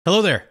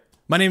Hello there.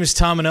 My name is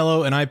Tom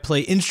Anello and I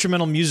play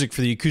instrumental music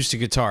for the acoustic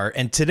guitar,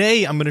 and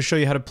today I'm going to show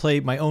you how to play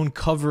my own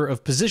cover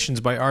of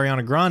Positions by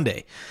Ariana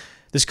Grande.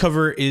 This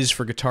cover is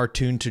for guitar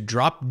tuned to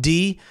drop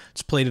D.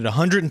 It's played at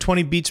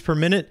 120 beats per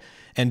minute,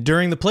 and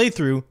during the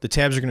playthrough, the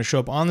tabs are going to show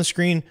up on the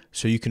screen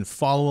so you can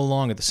follow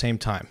along at the same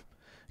time.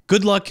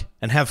 Good luck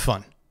and have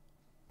fun.